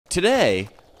Today,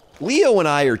 Leo and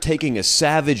I are taking a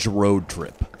savage road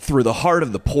trip through the heart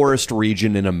of the poorest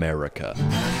region in America,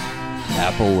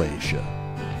 Appalachia.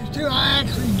 I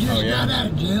actually just got out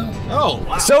of jail. Oh,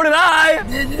 wow. So did I!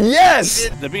 Yes!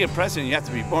 To be a president, you have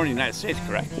to be born in the United States,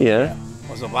 correct? Yeah.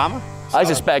 Was Obama? I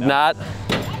suspect not.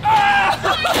 Can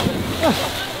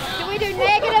we do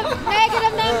negative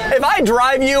numbers? If I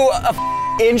drive you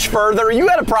a inch further, you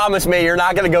gotta promise me you're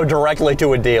not gonna go directly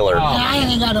to a dealer. Yeah, I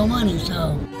ain't got no money,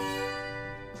 so.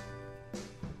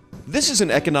 This is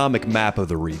an economic map of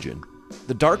the region.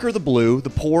 The darker the blue, the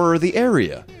poorer the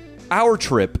area. Our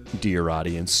trip, dear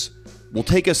audience, will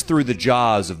take us through the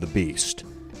jaws of the beast.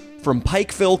 From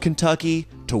Pikeville, Kentucky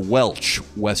to Welch,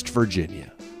 West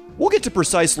Virginia. We'll get to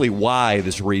precisely why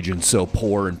this region's so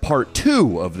poor in part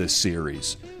 2 of this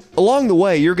series. Along the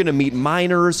way, you're gonna meet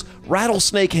miners,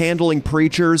 rattlesnake-handling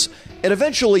preachers, and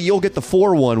eventually you'll get the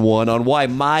 411 on why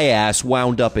my ass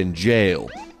wound up in jail.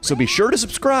 So be sure to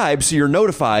subscribe so you're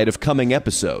notified of coming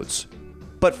episodes.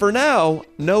 But for now,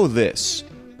 know this.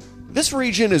 This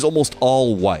region is almost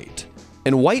all white,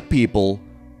 and white people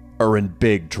are in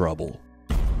big trouble.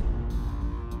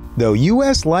 Though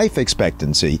U.S. life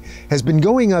expectancy has been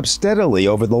going up steadily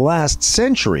over the last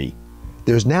century,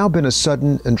 there's now been a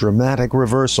sudden and dramatic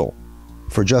reversal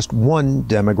for just one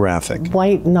demographic.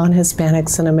 White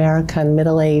non-Hispanics in America in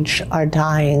middle age are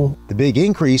dying. The big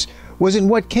increase was in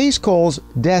what Case calls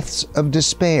deaths of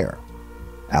despair,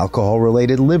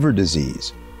 alcohol-related liver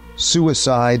disease,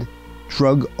 suicide,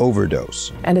 drug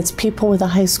overdose. And it's people with a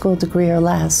high school degree or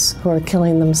less who are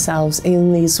killing themselves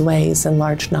in these ways in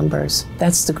large numbers.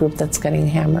 That's the group that's getting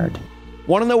hammered.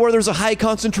 Want to know where there's a high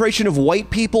concentration of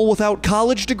white people without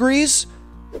college degrees?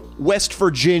 West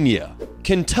Virginia,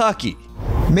 Kentucky.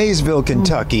 Maysville,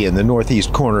 Kentucky, in the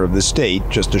northeast corner of the state,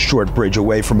 just a short bridge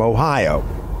away from Ohio.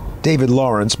 David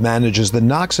Lawrence manages the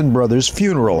Knoxon Brothers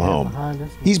Funeral Home.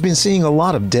 He's been seeing a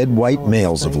lot of dead white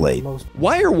males of late.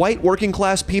 Why are white working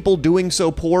class people doing so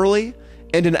poorly?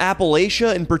 And in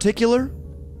Appalachia in particular?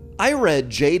 I read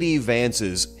J.D.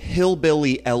 Vance's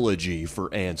Hillbilly Elegy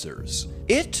for answers.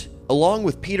 It, along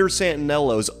with Peter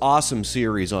Santinello's awesome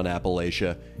series on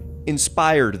Appalachia,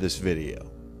 inspired this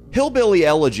video. Hillbilly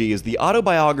Elegy is the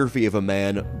autobiography of a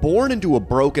man born into a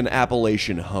broken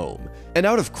Appalachian home, and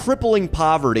out of crippling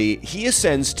poverty, he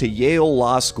ascends to Yale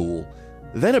Law School,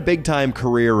 then a big-time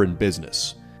career in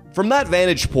business. From that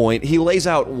vantage point, he lays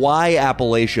out why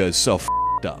Appalachia is so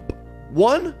f***ed up.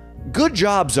 1, good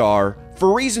jobs are,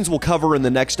 for reasons we'll cover in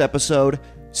the next episode,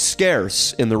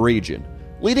 scarce in the region,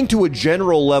 leading to a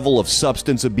general level of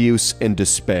substance abuse and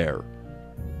despair.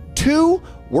 2,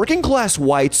 working-class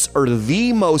whites are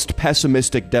the most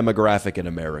pessimistic demographic in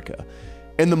America,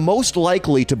 and the most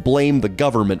likely to blame the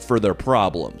government for their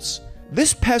problems.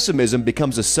 This pessimism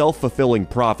becomes a self-fulfilling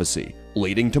prophecy,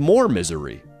 leading to more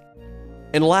misery.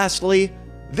 And lastly,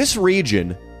 this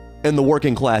region, and the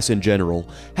working class in general,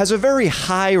 has a very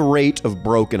high rate of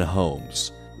broken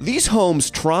homes. These homes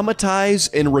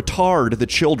traumatize and retard the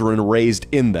children raised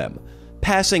in them,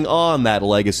 passing on that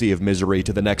legacy of misery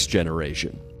to the next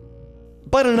generation.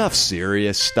 But enough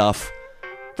serious stuff.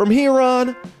 From here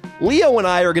on, Leo and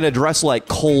I are going to dress like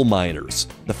coal miners,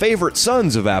 the favorite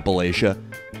sons of Appalachia,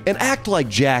 and act like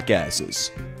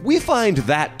jackasses. We find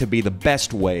that to be the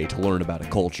best way to learn about a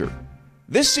culture.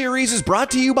 This series is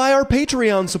brought to you by our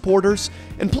Patreon supporters,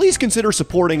 and please consider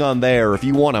supporting on there if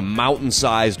you want a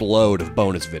mountain-sized load of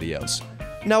bonus videos.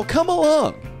 Now come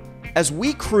along, as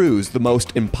we cruise the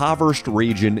most impoverished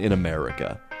region in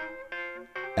America,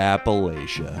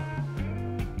 Appalachia.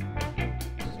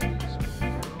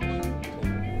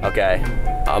 Okay,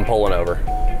 I'm pulling over.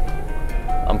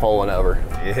 I'm pulling over.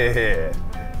 Yeah.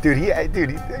 Dude,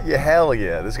 yeah, hell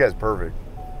yeah. This guy's perfect.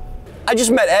 I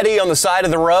just met Eddie on the side of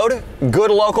the road.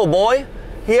 Good local boy.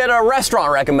 He had a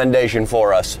restaurant recommendation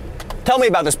for us. Tell me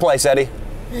about this place, Eddie.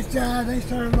 It's, they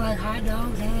serve like hot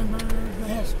dogs, hamburgers, they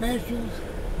have specials,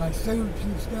 like soups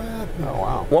and stuff. Oh,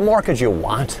 wow. What more could you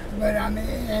want? But I mean,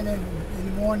 and then in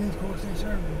the mornings, of course, they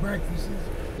serve breakfasts.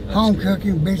 Home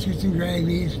cooking, biscuits and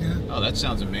gravy and stuff. Oh, that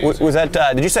sounds amazing. Was that,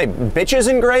 did you say bitches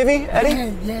and gravy,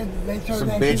 Eddie? Yeah, they serve Some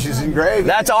that. bitches and gravy.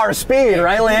 That's our speed,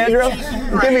 right, Leandro?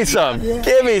 Give me some. Yeah.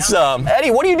 Give me some.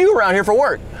 Eddie, what do you do around here for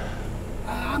work?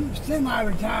 I'm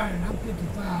semi-retired. I'm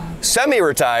 55.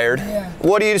 Semi-retired? Yeah.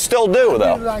 What do you still do, I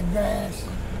though? do like grass,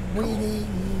 weed eating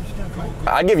and stuff like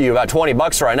that. I'd give you about 20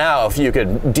 bucks right now if you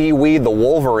could de-weed the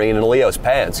Wolverine in Leo's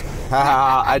pants.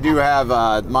 I do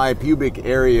have, my pubic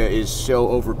area is so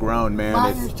overgrown, man.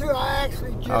 Mine is too. I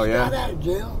actually just Oh, yeah? got out of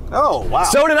jail. Oh, wow.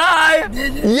 So did I!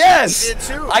 Did you? Yes! I did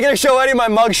too. I gotta show Eddie my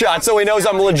mugshot so he knows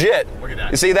I'm legit. Look at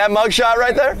that. You see that mugshot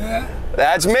right there? Yeah.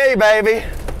 That's me, baby.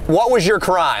 What was your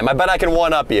crime? I bet I can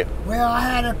one-up you. Well, I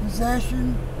had a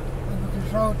possession of a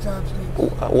controlled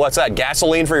substance. What's that,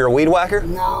 gasoline for your weed whacker?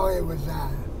 No, it was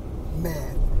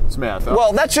meth. It's meth.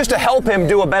 Well, that's just to help him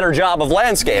do a better job of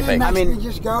landscaping. I mean,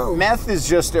 just go. Meth is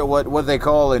just what they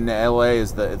call in LA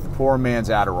is the poor man's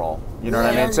Adderall. You know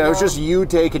what I mean? So it's just you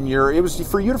taking it was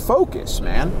for you to focus,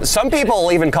 man. Some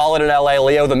people even call it in LA,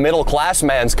 Leo, the middle class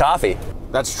man's coffee.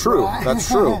 That's true. That's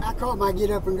true. I call it my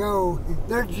get up and go.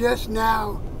 They're just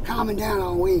now calming down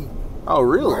on weed. Oh,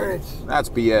 really? That's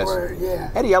BS.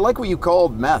 Yeah. Eddie, I like what you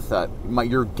called meth,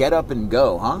 your get up and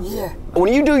go, huh? Yeah.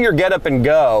 When you do your get up and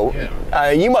go,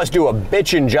 you must do a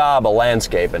bitchin' job of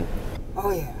landscaping.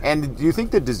 Oh, yeah. And do you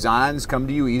think the designs come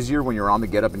to you easier when you're on the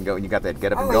get up and go and you got that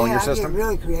get up and go in your system? I get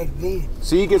really creative then.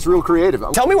 See, he gets real creative.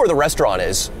 Tell me where the restaurant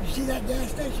is. You see that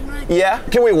gas station right there? Yeah?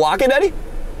 Can we walk it, Eddie?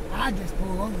 I just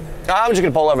pull over there. I'm just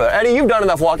gonna pull over there. Eddie, you've done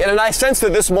enough walking, and I sense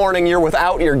that this morning you're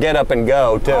without your get up and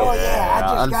go, too. Oh,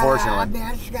 yeah. Unfortunately.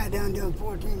 I just got done doing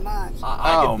 14 months.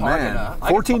 Oh, man.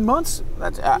 14 months?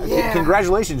 That's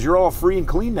congratulations. You're all free and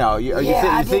clean now.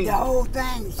 I did the whole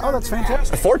thing. Oh, that's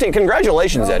fantastic. 14,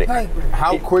 congratulations, Eddie.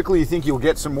 How quickly do you think you'll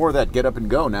get some more of that get up and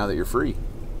go now that you're free?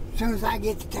 As soon as I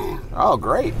get to town. Oh,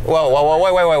 great.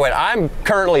 Whoa, wait. I'm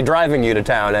currently driving you to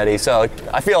town, Eddie, so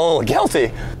I feel a little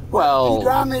guilty. Well, you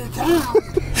drive me to town.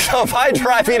 So if I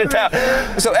drive you to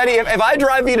town, so Eddie, if I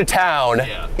drive you to town,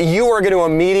 you are going to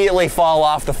immediately fall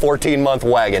off the 14-month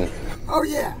wagon. Oh,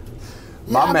 yeah.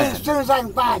 My man. As soon as I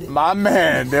can find it. My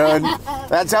man, dude.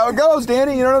 That's how it goes,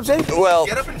 Danny. You know what I'm saying? Well,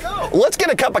 Get up and go. let's get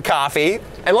a cup of coffee,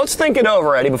 and let's think it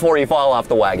over, Eddie, before you fall off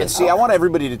the wagon. See, I want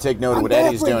everybody to take note of what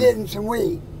Eddie's doing. I'm definitely getting some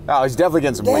weed. Oh, he's definitely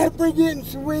getting some weed. Definitely getting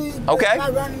some weed. Okay. If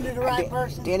I run into the right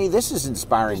person. Danny, this is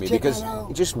inspiring me Just check because it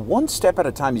out. just one step at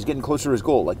a time, he's getting closer to his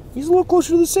goal. Like, he's a little closer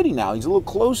to the city now. He's a little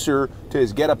closer to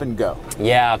his get up and go.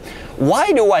 Yeah.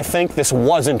 Why do I think this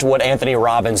wasn't what Anthony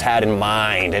Robbins had in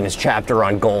mind in his chapter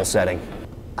on goal setting?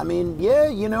 I mean,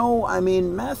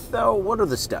 meth, though, what are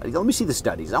the studies? Let me see the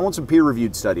studies. I want some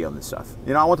peer-reviewed study on this stuff.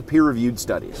 I want the peer-reviewed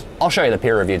studies. I'll show you the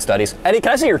peer-reviewed studies. Eddie,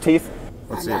 can I see your teeth?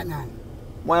 Let's I see. got none.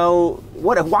 Well,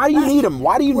 why do you need them?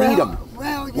 Why do you need them?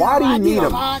 Why do you need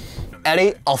them?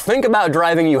 Eddie, I'll think about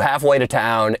driving you halfway to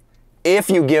town if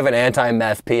you give an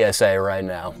anti-meth PSA right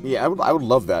now. Yeah, I would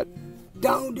love that.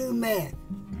 Don't do meth.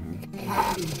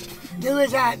 Do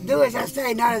as I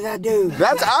say, not as I do.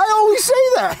 I always say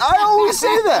that. I always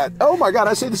say that. Oh my God,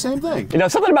 I say the same thing.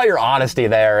 Something about your honesty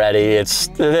there, Eddie. It's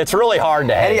really hard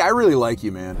to hate. Eddie, I really like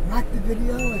you, man. Like the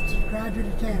video and subscribe to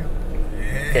the channel.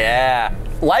 Yeah.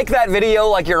 Like that video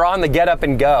like you're on the get up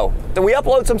and go. Then we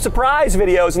upload some surprise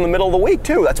videos in the middle of the week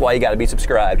too. That's why you gotta be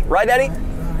subscribed. Right, Eddie?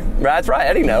 Right. That's right,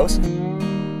 Eddie knows.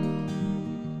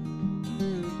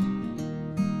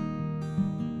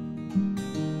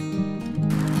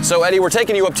 So Eddie, we're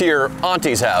taking you up to your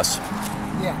auntie's house.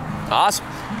 Yeah. Awesome.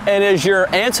 And is your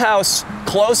aunt's house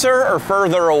closer or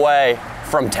further away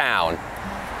from town?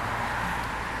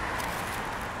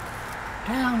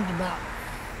 Town's about.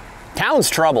 Town's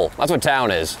trouble. That's what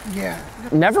town is. Yeah.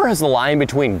 Never has the line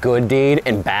between good deed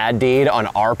and bad deed on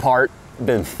our part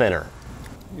been thinner.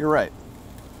 You're right.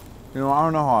 I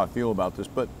don't know how I feel about this,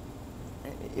 but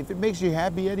if it makes you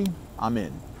happy, Eddie, I'm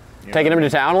in. Taking him to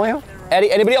town, Leo?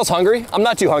 Eddie, anybody else hungry? I'm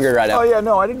not too hungry right now. Oh yeah,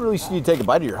 no, I didn't really see you take a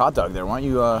bite of your hot dog there. Why don't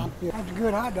you? That's a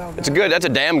good hot dog. That's a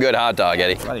damn good hot dog,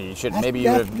 Eddie. Funny, you should That's, maybe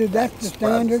that's, you would. that's the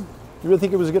standard. You really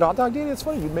think it was a good hot dog, Danny? That's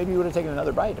funny. Maybe you would have taken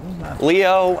another bite.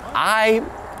 Leo, I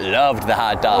loved the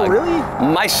hot dog. Oh,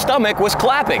 really? My stomach was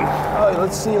clapping. Oh,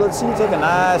 let's see you take a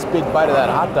nice big bite of that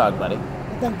hot dog, buddy.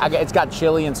 It's got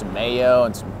chili and some mayo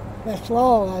and some. That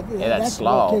slaw. That's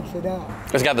slaw. what kicks it up.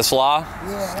 It's got the slaw.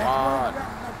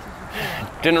 Yeah.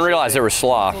 Didn't realize there was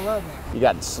slaw. You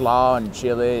got slaw and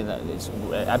chili, and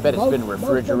I bet it's been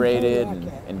refrigerated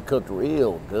and cooked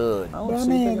real good.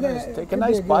 Take a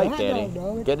nice bite,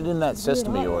 Danny. Get it in that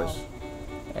system of yours.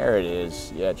 There it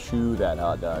is. Yeah, chew that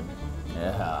hot dog.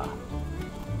 Yeah.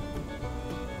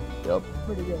 Yep.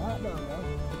 Pretty good hot dog, though.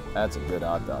 That's a good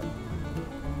hot dog.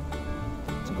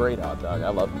 It's a great hot dog. I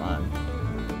love mine.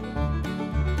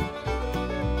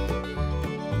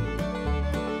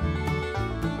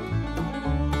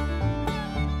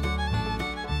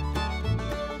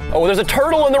 Oh, there's a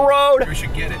turtle in the road. We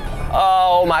should get it.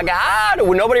 Oh my God.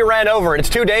 Nobody ran over it. It's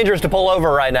too dangerous to pull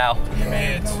over right now.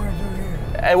 Yeah, nowhere through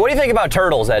here. And what do you think about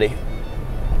turtles, Eddie?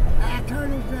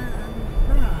 Turtles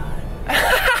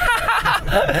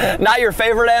Not your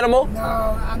favorite animal? No,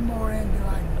 I'm more into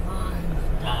like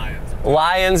lions.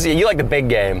 Lions? Yeah, you like the big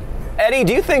game. Eddie,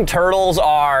 do you think turtles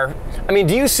are,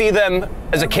 do you see them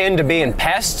as akin to being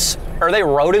pests? Are they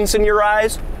rodents in your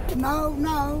eyes?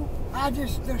 No.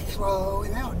 They're slow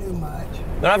and they don't do much.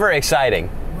 They're not very exciting.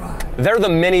 Right. They're the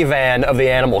minivan of the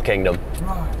animal kingdom.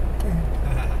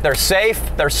 Right. They're safe,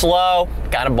 they're slow,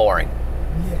 kind of boring.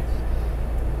 Yes.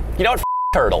 You know what?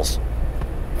 Turtles.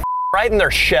 Right in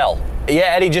their shell.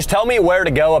 Yeah, Eddie, just tell me where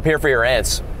to go up here for your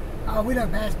ants. Oh, we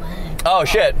done passed my hand. Oh,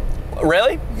 shit.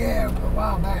 Really? Yeah, a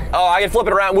while back. Oh, I can flip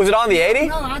it around. Was it on the 80?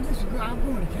 No, I'm going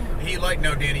to town. He like,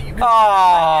 no, Danny, you can.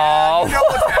 Oh, You know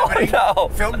what's happening. no.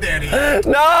 Film Danny.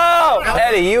 No!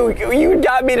 Eddie, you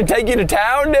got me to take you to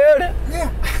town, dude?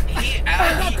 Yeah.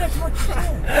 I thought that's what you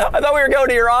said. I thought we were going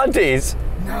to your auntie's.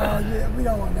 No, yeah, we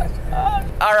don't want that to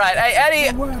happen. All right, hey,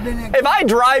 Eddie, Well, then if I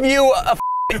drive you a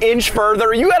inch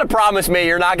further, you gotta promise me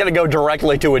you're not gonna go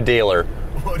directly to a dealer.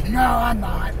 No, I'm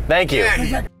not. Thank you.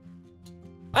 Yeah,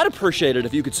 I'd appreciate it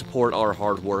if you could support our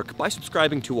hard work by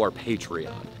subscribing to our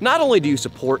Patreon. Not only do you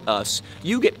support us,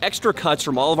 you get extra cuts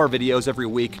from all of our videos every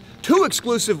week, 2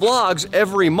 exclusive vlogs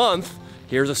every month,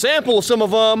 here's a sample of some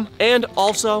of them, and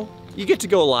also, you get to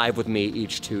go live with me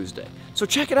each Tuesday. So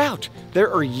check it out.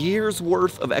 There are years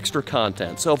worth of extra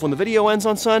content. So if when the video ends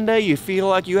on Sunday, you feel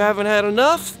like you haven't had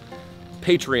enough,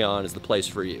 Patreon is the place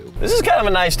for you. This is kind of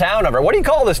a nice town over. What do you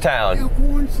call this town?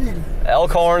 Elkhorn City.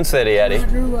 Elkhorn City, Eddie. I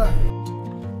grew up.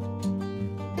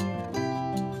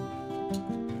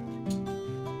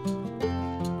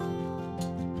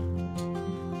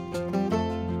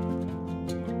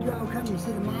 Y'all come and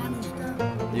see the mining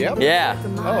stuff? Yep. Yeah. The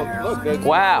miner Oh, look, on there's it.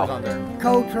 Wow. on there.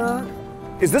 Coal truck.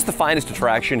 Is this the finest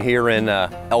attraction here in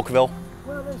Elkville?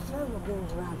 Well, there's several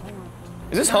things around town.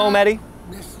 Is this home, Eddie?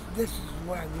 This is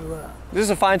where I grew up. This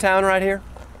is a fine town right here?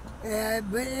 Yeah,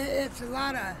 but it's a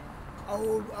lot of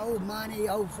old money,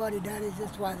 old fuddy-duddies.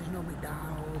 That's why there's no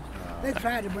McDonald's. They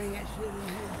tried to bring that shit in here.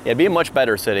 Yeah, it'd be a much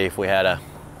better city if we had a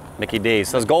Mickey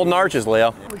D's. Those golden arches,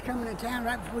 Leo. We're coming to town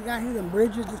right before we got here, them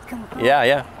bridges that's coming across. Yeah,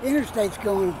 yeah. Interstate's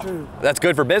going through. That's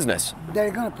good for business. They're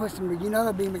gonna put some,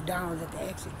 there'll be McDonald's at the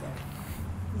exit there.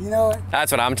 You know what?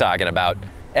 That's what I'm talking about.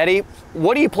 Eddie,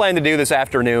 what do you plan to do this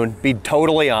afternoon? Be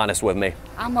totally honest with me.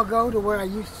 I'm gonna go to where I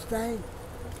used to stay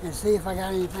and see if I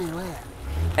got anything left.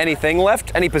 Anything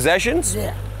left? Any possessions?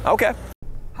 Yeah. Okay.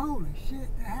 Holy shit,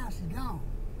 the house is gone.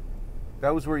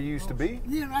 That was where you used to be?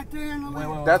 Yeah, right there in the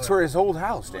left. That's where his old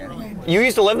house, Danny. You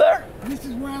used to live there? This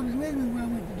is where I was living when I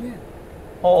went to jail.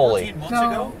 Holy.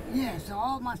 So, yeah, so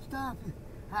all my stuff,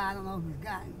 I don't know if it's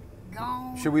gotten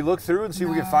gone. Should we look through and see if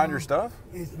we can find your stuff?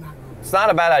 It's not gonna. It's not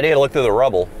a bad idea to look through the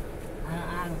rubble.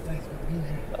 I don't think so.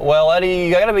 Well, Eddie,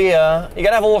 you gotta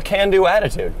have a little can-do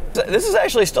attitude. This is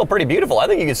actually still pretty beautiful. I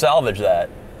think you could salvage that.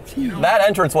 That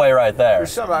entranceway right there.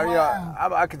 There's some,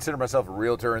 I consider myself a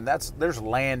realtor, and there's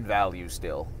land value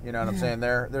still. You know what I'm saying?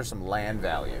 There's some land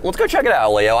value. Let's go check it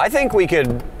out, Leo. I think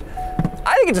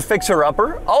it's a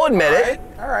fixer-upper. I'll admit it.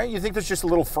 All right. You think there's just a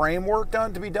little framework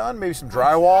to be done? Maybe some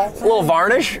drywall? A little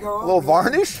varnish. A little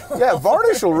varnish? Yeah,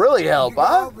 varnish will really help,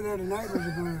 huh? Over there, the neighbors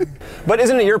are gonna. But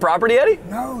isn't it your property, Eddie?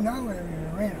 No, it was a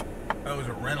rental. Oh, it was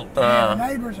a rental. The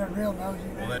neighbors are real nosy.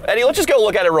 Eddie, let's just go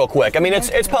look at it real quick. I mean,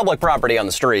 it's public property on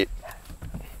the street.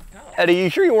 Eddie, you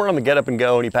sure you weren't on the get up and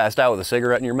go and you passed out with a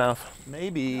cigarette in your mouth?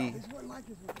 Maybe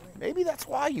that's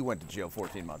why you went to jail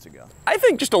 14 months ago. I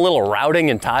think just a little routing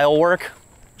and tile work.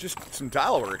 Just some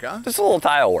tile work, huh? Just a little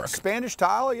tile work. Spanish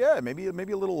tile, yeah. Maybe a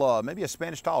little, maybe a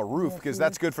Spanish tile roof, because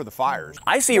that's good for the fires.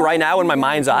 I see right now in my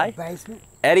mind's eye, Basement.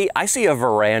 Eddie, I see a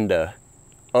veranda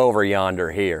over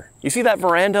yonder here. You see that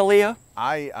veranda, Leo?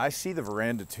 I see the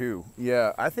veranda too.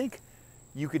 Yeah, I think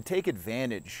you could take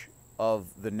advantage of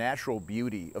the natural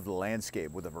beauty of the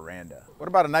landscape with a veranda. What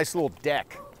about a nice little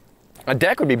deck? A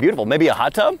deck would be beautiful. Maybe a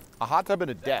hot tub? A hot tub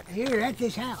and a deck. Here, at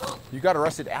this house. You got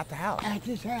arrested at the house. At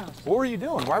this house. What were you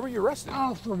doing? Why were you arrested?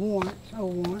 Oh, for warrants. Oh,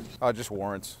 warrants. Oh, just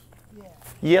warrants.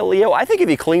 Yeah, Leo, I think if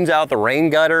he cleans out the rain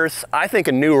gutters, I think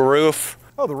a new roof.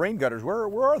 Oh, the rain gutters. Where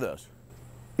are those?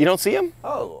 You don't see them?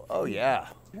 Oh yeah.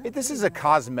 This is a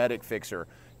cosmetic fixer.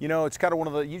 You know, it's kind of one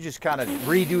of the, you just kind of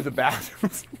redo the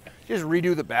bathrooms. Just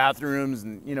redo the bathrooms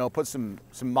and, you know, put some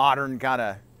modern kind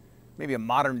of, maybe a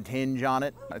modern tinge on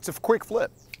it. It's a quick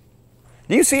flip.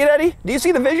 Do you see it, Eddie? Do you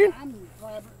see the vision? I'm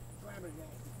flabbergasted.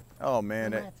 Oh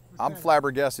man, I'm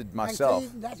flabbergasted myself. See,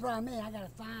 that's what I mean. I gotta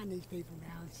find these people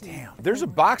now and see. Damn, there's a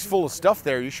box full of stuff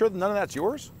there. You sure none of that's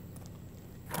yours?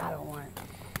 I don't want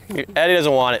it. Eddie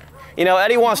doesn't want it. You know,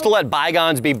 Eddie wants to let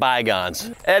bygones be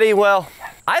bygones. Eddie, well,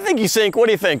 I think you sink, what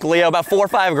do you think, Leo, about 4 or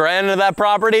 5 grand into that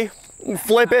property?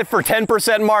 Flip it for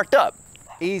 10% marked up.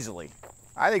 Easily.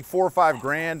 I think 4 or 5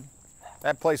 grand.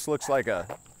 That place looks like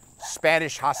a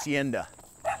Spanish hacienda.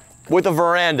 With a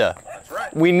veranda. That's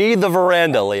right. We need the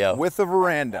veranda, Leo. With a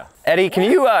veranda. Eddie, can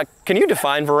you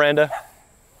define veranda?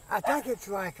 I think it's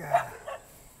like a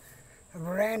A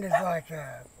veranda's like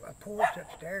a porch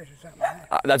upstairs or something like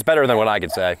that. That's better than what I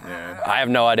could say. Yeah. I have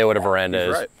no idea what a veranda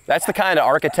is. Right. That's the kind of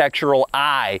architectural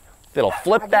eye that'll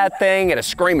flip that thing at a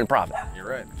screaming profit. You're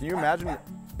right. Can you imagine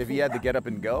if he had to get up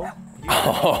and go?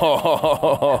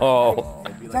 Oh.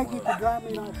 Think you could drive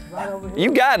me like right over here?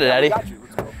 You got it, Eddie.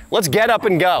 Let's get up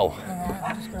and go.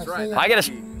 I'm just gonna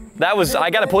see I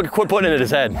gotta quit putting it in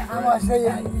his head. I want to see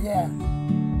it, yeah.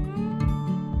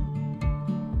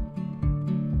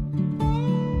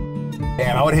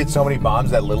 Damn, I would have hit so many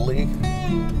bombs at Little League.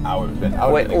 I would have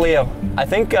been. Wait, Leo, I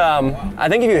think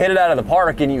if you hit it out of the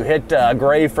park and you hit a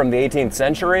grave from the 18th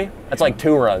century, that's like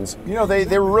 2 runs. You know, they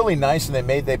were really nice, and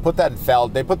they put that in foul.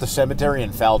 They put the cemetery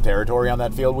in foul territory on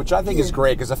that field, which I think is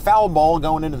great, because a foul ball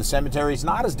going into the cemetery is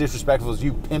not as disrespectful as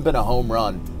you pimping a home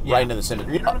run right into the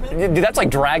cemetery. You know what I mean? Dude, that's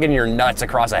like dragging your nuts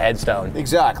across a headstone.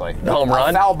 Exactly. The home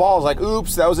run? A foul ball is like,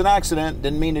 oops, that was an accident.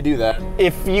 Didn't mean to do that.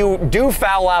 If you do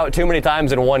foul out too many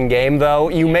times in one game, though,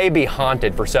 you may be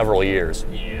haunted for several years.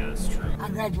 Yeah, that's true. I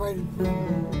graduated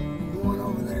from one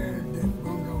over there that's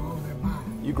going to go over there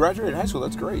mine. You graduated high school.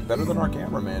 That's great. Better than our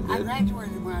cameraman I did.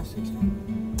 graduated when I was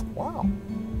 16. Wow.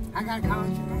 I got a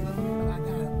college degree. I got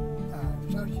an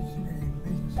associate's degree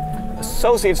in business.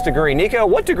 Associate's degree. Nico,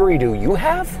 what degree do you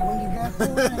have? When you got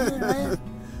through right here, man,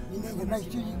 you need to make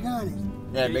sure you gun it.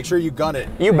 Yeah, make sure you gun it.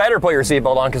 You better put your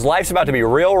seatbelt on, because life's about to be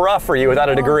real rough for you without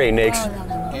a degree, Nix.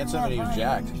 Handsome and he was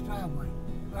jacked.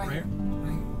 Right here.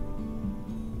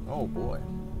 Oh, boy.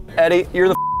 Eddie, you're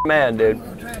the man, dude.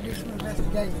 I'll try to do some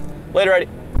investigation. Later, Eddie.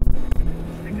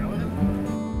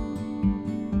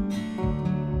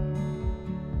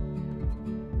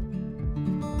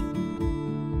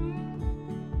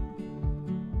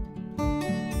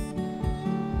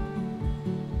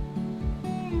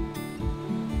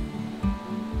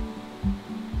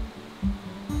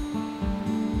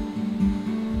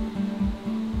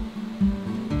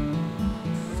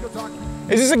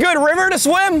 Is this a good river to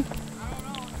swim?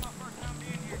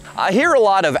 I hear a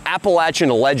lot of Appalachian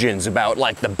legends about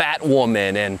like the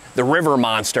Batwoman and the river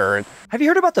monster. Have you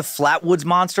heard about the Flatwoods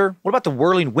monster? What about the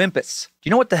whirling Wimpus? Do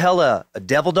you know what the hell a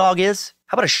devil dog is?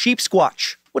 How about a sheep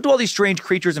squatch? What do all these strange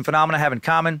creatures and phenomena have in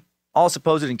common? All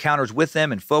supposed encounters with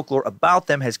them and folklore about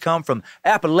them has come from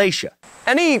Appalachia.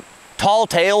 Any tall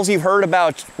tales you've heard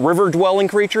about river-dwelling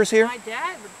creatures here? My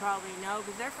dad would probably know,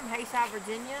 because they're from Hayside,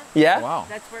 Virginia. Yeah? Wow.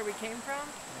 That's where we came from.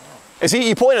 Is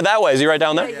he pointed that way? Is he right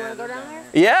down Yeah, there? you want to go down there?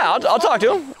 Yeah, I'll talk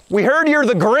to him. We heard you're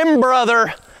the Grimm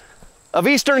brother of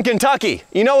Eastern Kentucky.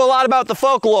 You know a lot about the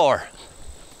folklore.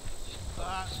 No,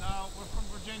 we're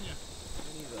from Virginia.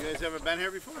 You guys ever been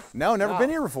here before? No, never been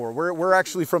here before. We're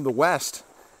actually from the West,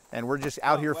 and we're just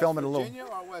out here filming Virginia a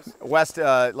little. or West?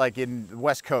 West, like in the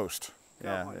West Coast.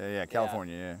 Yeah,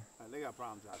 California, yeah. They got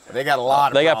problems out there. They got a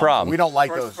lot of They got problems. We don't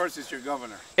like First, those. first it's your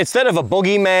governor. Instead of a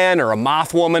boogeyman or a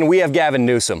moth woman, we have Gavin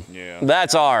Newsom. Yeah.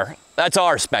 That's our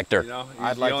specter. You know, he's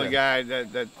I'd the like only to- guy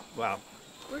that well,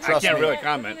 I Trust can't me. really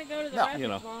comment. We're going to go to the No. refuge You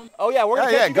know. farm. Oh yeah, we're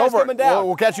gonna Yeah, catch you go guys for it. coming down.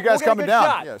 We'll catch you guys We'll get a coming good down.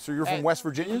 shot. Yeah, so you're from West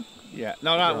Virginia? Yeah,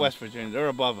 no, not West Virginia. They're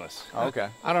above us. Oh, okay.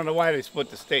 I don't know why they split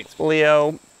the states.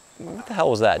 Leo, what the hell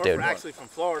was that, dude? We're actually from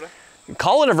Florida.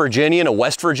 Calling a Virginian a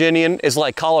West Virginian is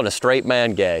like calling a straight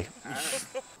man gay.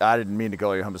 I didn't mean to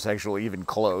call you homosexual even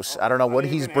close. I don't know what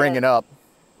he's bringing up.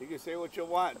 You can say what you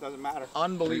want. It doesn't matter.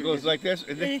 Unbelievable. It goes like this.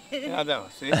 Yeah, no,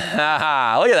 see?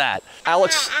 Haha, look at that.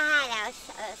 Alex, I had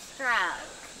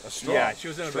a stroke. Yeah, she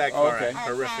was in a bad car Okay. wreck.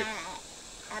 Horrific.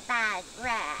 A bad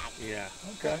wreck. Yeah.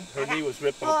 Okay. Her knee was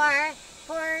ripped open.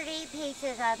 40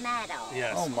 pieces of metal.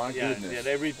 Yes. Oh, my yeah, goodness. Yeah,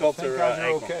 they rebuilt Thank her God you're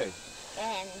ankle. okay.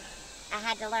 And I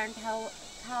had to learn to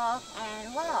talk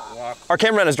and walk. our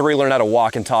cameraman has to relearn how to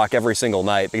walk and talk every single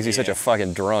night because he's such a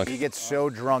fucking drunk. He gets so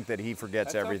drunk that he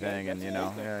forgets everything, and you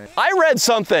know. Yeah. I read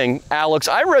something, Alex.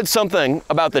 I read something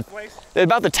about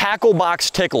the tackle box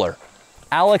tickler.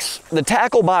 Alex, the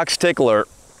tackle box tickler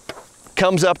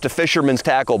comes up to fishermen's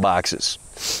tackle boxes.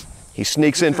 He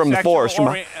sneaks in from the forest.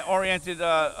 Oriented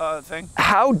thing.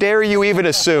 How dare you even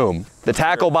assume the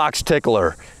tackle box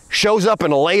tickler shows up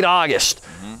in late August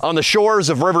on the shores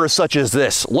of rivers such as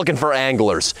this, looking for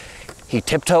anglers. He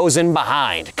tiptoes in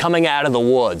behind, coming out of the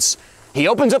woods. He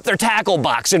opens up their tackle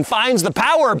box and finds the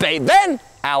power bait. Then,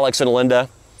 Alex and Linda,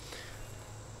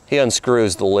 he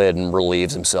unscrews the lid and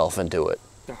relieves himself into it.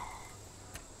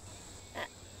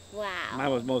 Wow.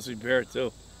 Mine was mostly bear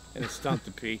too, and it stunk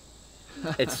to pee.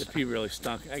 The pee really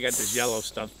stunk. I got this yellow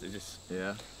stuff that just.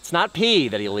 Yeah. It's not pee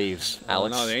that he leaves,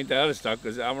 Alex. No, they ain't the other stuff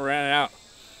because I ran out.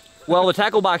 Well, the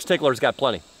tackle box tickler's got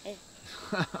plenty.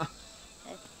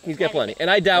 He's got plenty, and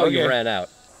I doubt you ran out.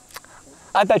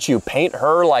 I bet you paint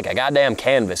her like a goddamn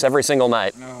canvas every single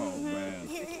night. Oh man.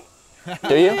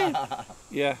 Do you?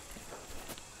 Yeah.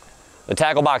 The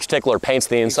tackle box tickler paints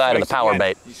the inside of the power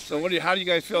bait. So how do you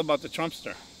guys feel about the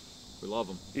Trumpster? We love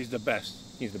him. He's the best.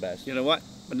 He's the best. You know what?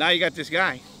 But now you got this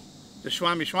guy, the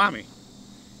Swami.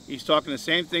 He's talking the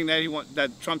same thing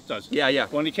that Trump does. Yeah, yeah.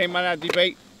 When he came out of that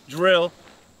debate, drill,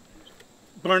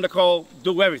 burn the coal,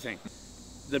 do everything.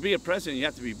 To be a president, you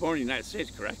have to be born in the United States,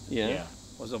 correct? Yeah.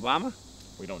 Was Obama?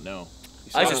 We don't know.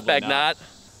 I suspect not.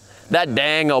 That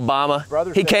dang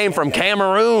Obama. He came from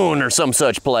Cameroon or some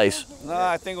such place. No,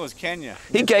 I think it was Kenya.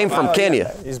 He came from Kenya.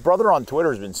 His brother on Twitter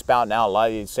has been spouting out a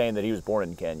lot. He's saying that he was born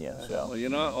in Kenya. So. Well, you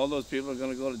know, all those people are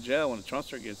going to go to jail when the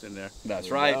Trumpster gets in there. That's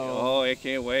right. Oh, I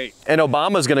can't wait. And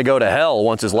Obama's going to go to hell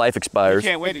once his life expires. I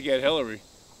can't wait to get Hillary.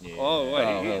 Yeah. Oh,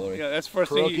 wait. Hillary. Yeah, that's the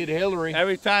first Crooked thing. Hillary.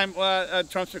 Every time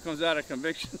Trumpster comes out of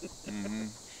conviction.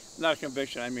 Not a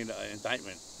conviction, I mean an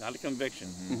indictment, not a conviction.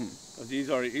 Because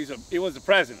he was the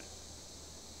president.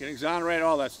 Get exonerated,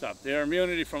 all that stuff. They're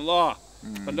immunity from law,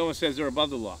 but no one says they're above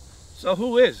the law. So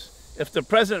who is? If the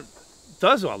president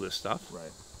does all this stuff,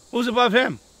 who's above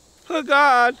him? Oh,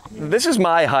 God. This is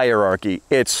my hierarchy.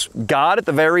 It's God at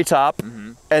the very top,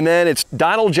 and then it's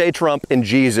Donald J. Trump and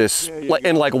Jesus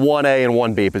in like 1A and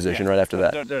 1B position right after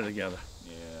that. They're together.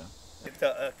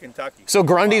 Yeah. Kentucky. So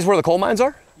Grundy's where the coal mines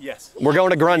are? Yes. We're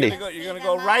going to Grundy. You're gonna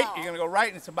go right. You're gonna go right,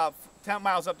 and it's about 10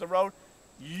 miles up the road.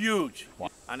 Huge.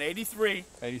 On 83.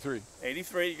 83.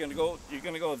 You're gonna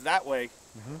go that way,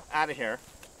 out of here,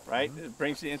 right? It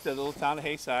brings you into the little town of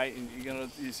Hayside, and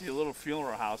you see a little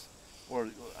funeral house,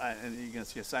 and you're gonna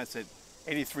see a sign that said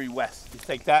 83 West. You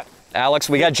take that. Alex,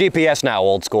 we got GPS now,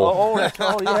 old school.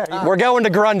 Yeah. We're going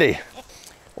to Grundy.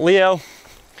 Leo,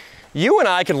 you and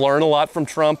I could learn a lot from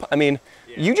Trump. I mean,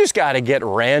 you just got to get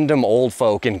random old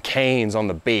folk in canes on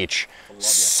the beach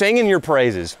singing your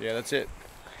praises. Yeah, that's it.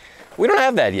 We don't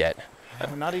have that yet.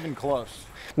 Not even close.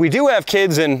 We do have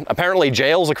kids in apparently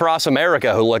jails across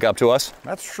America who look up to us.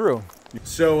 That's true.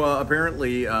 So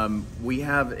apparently we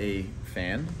have a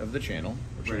fan of the channel.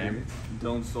 What's your name?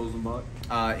 Dylan Stolzenbach.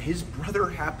 His brother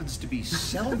happens to be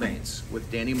cellmates with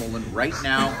Danny Mullen right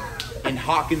now in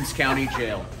Hawkins County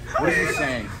Jail. What is he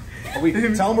saying?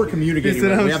 Tell him we're communicating.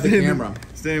 We have the camera.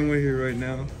 Staying with you right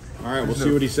now. All right, we'll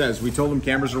see what he says. We told him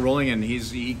cameras are rolling, and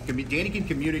Danny can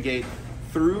communicate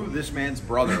through this man's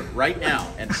brother right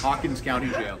now in Hawkins County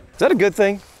Jail. Is that a good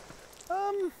thing?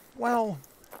 Well,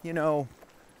 you know,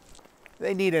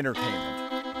 they need entertainment,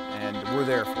 and we're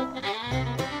there for them.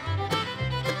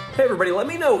 Hey everybody, let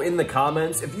me know in the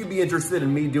comments if you'd be interested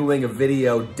in me doing a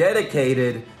video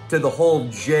dedicated to the whole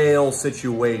jail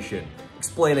situation,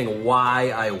 explaining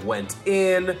why I went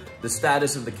in, the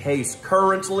status of the case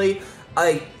currently.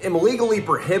 I am legally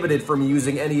prohibited from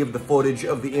using any of the footage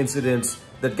of the incidents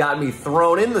that got me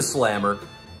thrown in the slammer,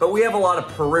 but we have a lot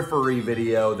of periphery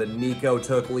video that Nico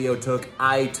took, Leo took,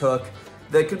 I took,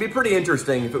 that could be pretty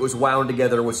interesting if it was wound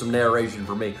together with some narration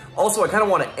for me. Also, I kind of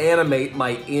want to animate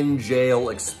my in-jail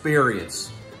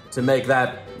experience to make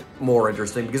that more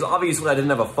interesting, because obviously I didn't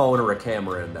have a phone or a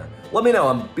camera in there. Let me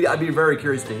know, I'd be very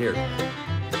curious to hear.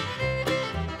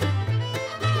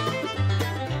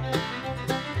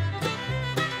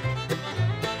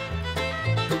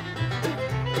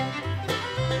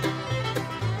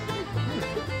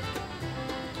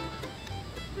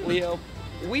 Leo,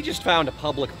 we just found a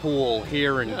public pool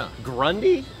here in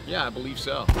Grundy? Yeah, I believe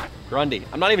so. Grundy.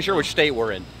 I'm not even sure which state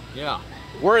we're in. Yeah.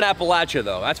 We're in Appalachia,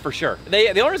 though, that's for sure. The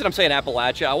only reason I'm saying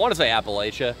Appalachia, I want to say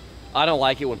Appalachia. I don't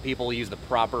like it when people use the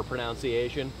proper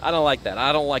pronunciation. I don't like that.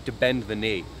 I don't like to bend the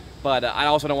knee. But I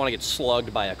also don't want to get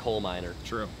slugged by a coal miner.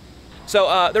 True.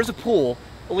 So there's a pool.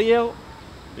 Leo?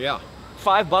 Yeah.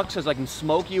 $5 says I can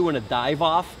smoke you in a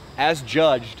dive-off as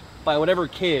judged by whatever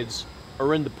kids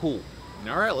are in the pool.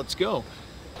 All right, let's go.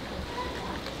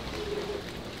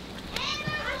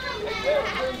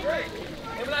 Doing great.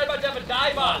 Him and I are about to have a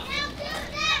dive-off.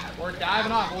 We're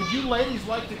diving off. Would you ladies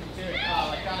like to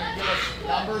like kind of give us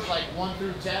numbers like 1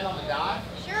 through 10 on the dive?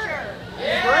 Sure.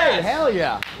 Yeah. Great, hell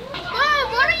yeah.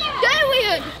 Mom, what are you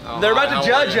doing? They're about to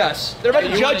judge us. They're about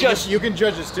to judge us. You can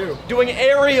judge us too. Doing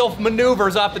aerial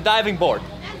maneuvers off the diving board.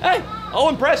 Hey, I'll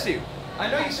impress you. I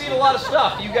know you've seen a lot of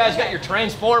stuff. You guys got your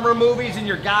Transformer movies and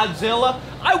your Godzilla.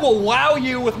 I will wow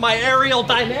you with my aerial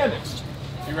dynamics.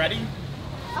 You ready?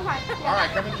 Okay. All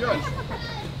right, come and judge.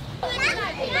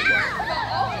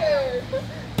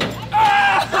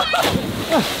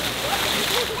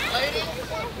 Ladies,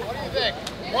 what do you think?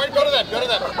 Go to that.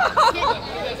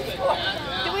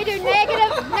 Do we do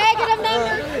negative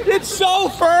numbers? It's so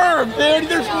firm, dude.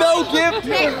 There's no give.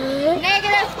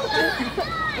 Negative.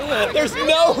 There's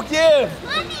no give.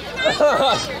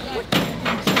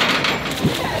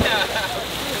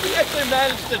 actually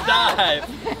managed to dive.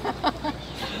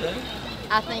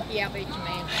 I think he outbeat you,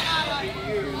 man.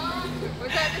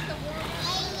 Was that just a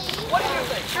warm-up? What do you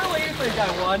think? Surely you think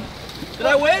I won. Did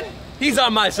I win? He's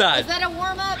on my side. Is that a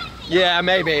warm-up? Yeah,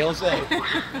 maybe. We'll see.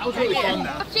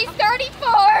 She's 34.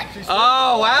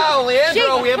 Oh, wow,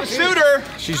 Leandro, we have a suitor.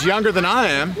 She's younger than I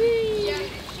am.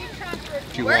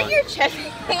 Where are your chest?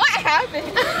 What happened?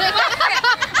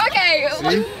 Okay.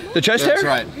 See? The chest That's hair?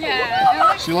 right.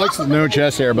 Yeah. She likes the no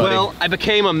chest hair, buddy. Well, I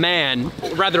became a man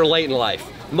rather late in life.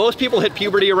 Most people hit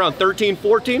puberty around 13,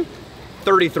 14.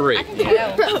 33. I can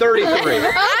tell. 33.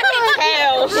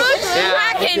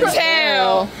 I can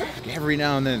tell. Every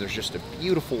now and then there's just a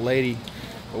beautiful lady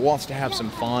that wants to have some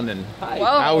fun, and Whoa.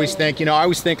 I always think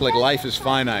like life is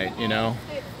finite, you know?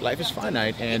 Life is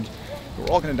finite, and we're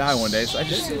all gonna die one day, so I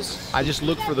just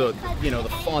look for the, you know, the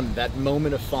fun, that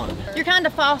moment of fun. You're kind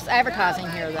of false advertising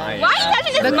here, though. I am. Why are you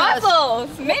touching his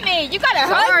muscles? Mimi, you got a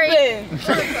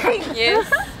husband.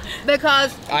 Yes.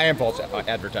 Because I am false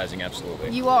advertising,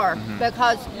 absolutely. you are.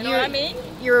 Because You know what I mean?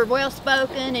 you're well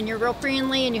spoken and you're real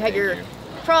friendly and you have your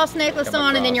cross necklace Got my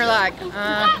on, and then cross. you're like,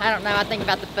 I don't know, I think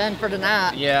about the fun for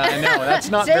tonight. Yeah, I know. That's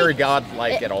not See? very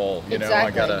godlike at all. You know,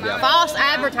 Exactly. I gotta. Yeah. False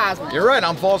advertisement. You're right.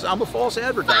 I'm false. I'm a false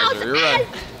advertiser. You're right.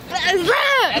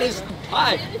 That is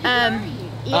hi.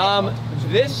 Yeah.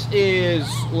 This is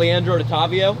Leandro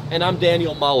Ottavio, and I'm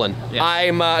Daniel Mullen. Yes.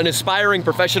 I'm an aspiring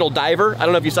professional diver. I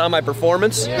don't know if you saw my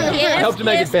performance. I hope to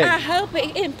make it big. I hope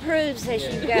it improves as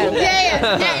you go.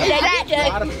 Yeah.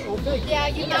 Yeah,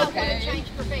 You know how to change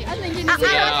profession. I think you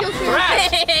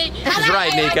She's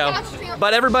right, Nico.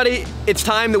 But everybody, it's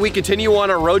time that we continue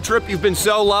on our road trip. You've been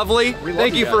so lovely.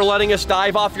 Thank you for letting us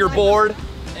dive off your board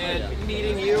and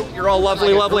meeting you. You're all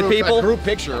lovely, lovely people. A group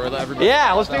picture with everybody.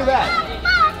 Yeah, let's do that.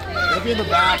 It'll be in the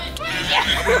back.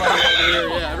 Everybody over here.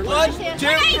 Yeah, everybody. 1, 2,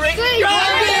 3, go!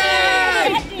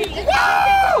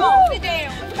 Sit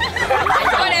down.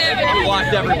 We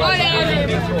watched everybody.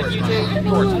 Whatever. You too? Of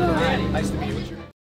course. Nice to meet you. What's your name?